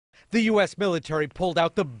The U.S. military pulled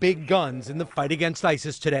out the big guns in the fight against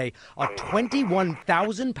ISIS today. A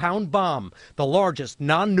 21,000-pound bomb, the largest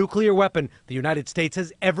non-nuclear weapon the United States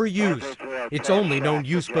has ever used. It's only known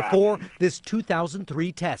use before this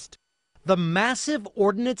 2003 test. The massive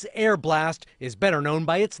ordnance air blast is better known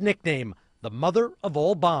by its nickname, the mother of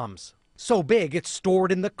all bombs. So big it's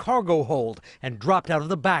stored in the cargo hold and dropped out of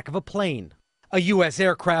the back of a plane. A U.S.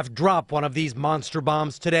 aircraft dropped one of these monster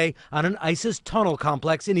bombs today on an ISIS tunnel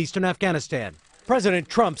complex in eastern Afghanistan. President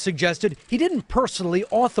Trump suggested he didn't personally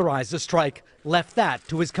authorize the strike, left that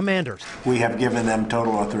to his commanders. We have given them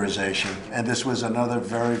total authorization, and this was another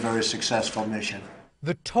very, very successful mission.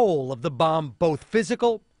 The toll of the bomb, both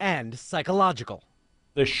physical and psychological.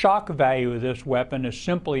 The shock value of this weapon is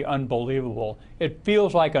simply unbelievable. It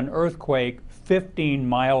feels like an earthquake 15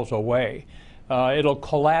 miles away. It'll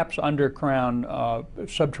collapse underground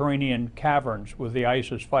subterranean caverns with the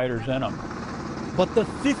ISIS fighters in them. But the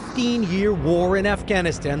 15-year war in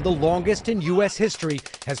Afghanistan, the longest in U.S. history,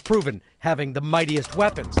 has proven having the mightiest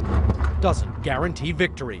weapons doesn't guarantee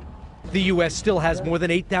victory. The U.S. still has more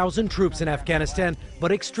than 8,000 troops in Afghanistan,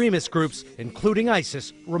 but extremist groups, including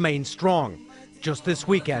ISIS, remain strong. Just this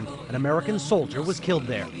weekend, an American soldier was killed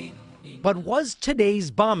there. But was today's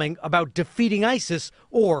bombing about defeating ISIS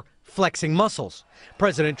or flexing muscles?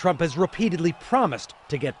 President Trump has repeatedly promised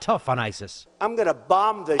to get tough on ISIS. I'm going to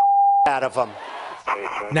bomb the out of them.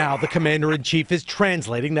 Now the commander-in-chief is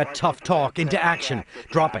translating that tough talk into action,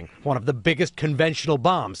 dropping one of the biggest conventional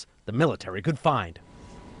bombs the military could find.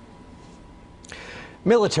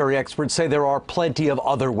 Military experts say there are plenty of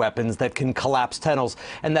other weapons that can collapse tunnels,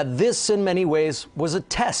 and that this, in many ways, was a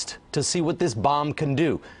test to see what this bomb can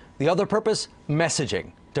do. The other purpose?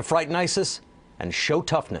 Messaging, to frighten ISIS and show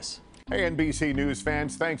toughness. Hey, NBC News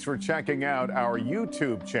fans, thanks for checking out our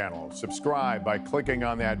YouTube channel. Subscribe by clicking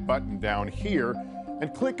on that button down here,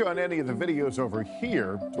 and click on any of the videos over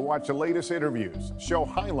here to watch the latest interviews, show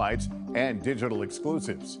highlights, and digital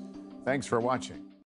exclusives. Thanks for watching.